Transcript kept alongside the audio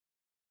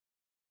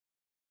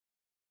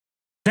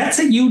That's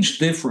a huge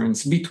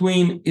difference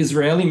between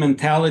Israeli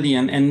mentality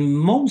and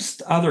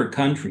most other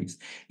countries.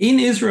 In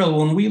Israel,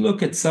 when we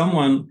look at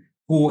someone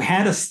who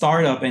had a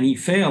startup and he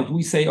failed,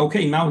 we say,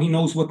 okay, now he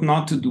knows what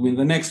not to do in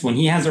the next one.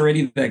 He has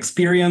already the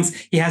experience,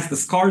 he has the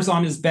scars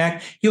on his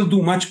back, he'll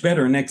do much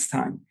better next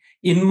time.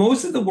 In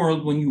most of the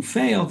world, when you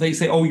fail, they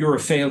say, oh, you're a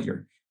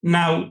failure.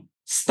 Now,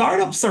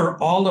 startups are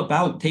all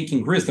about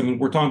taking risks. I mean,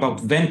 we're talking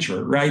about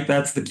venture, right?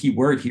 That's the key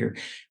word here.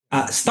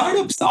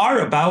 Startups are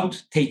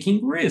about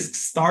taking risks.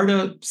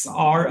 Startups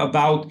are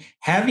about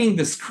having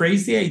this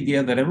crazy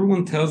idea that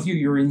everyone tells you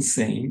you're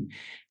insane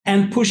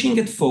and pushing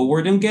it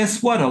forward. And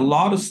guess what? A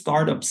lot of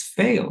startups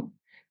fail.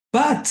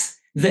 But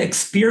the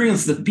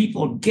experience that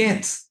people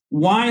get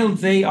while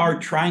they are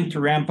trying to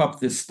ramp up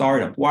this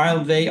startup,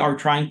 while they are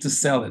trying to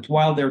sell it,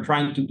 while they're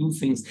trying to do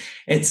things,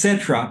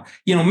 etc.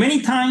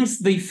 Many times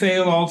they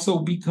fail also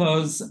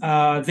because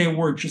they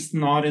were just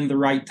not in the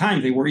right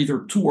time. They were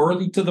either too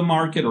early to the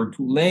market or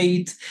too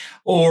late,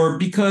 or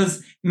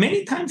because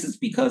many times it's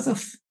because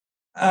of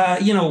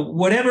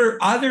whatever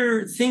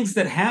other things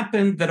that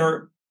happen that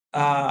are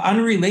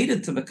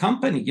unrelated to the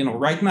company.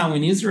 Right now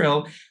in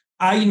Israel,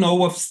 I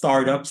know of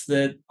startups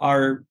that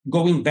are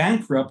going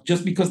bankrupt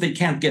just because they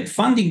can't get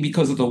funding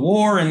because of the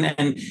war,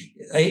 and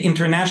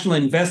international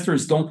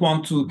investors don't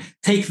want to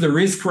take the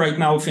risk right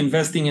now of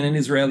investing in an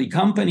Israeli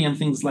company and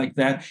things like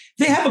that.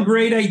 They have a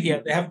great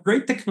idea. They have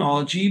great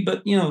technology,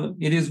 but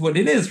it is what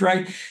it is,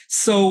 right?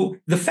 So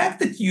the fact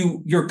that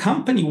your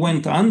company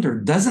went under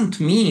doesn't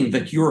mean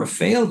that you're a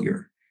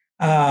failure.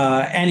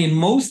 And in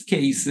most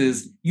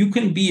cases, you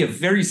can be a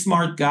very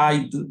smart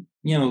guy,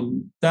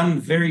 done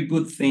very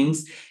good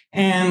things.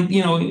 And,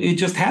 it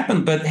just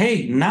happened. But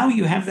hey, now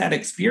you have that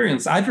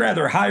experience. I'd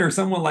rather hire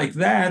someone like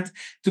that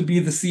to be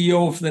the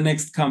CEO of the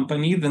next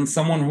company than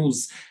someone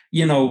who's,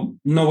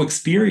 no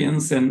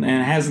experience and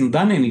hasn't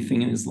done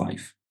anything in his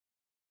life.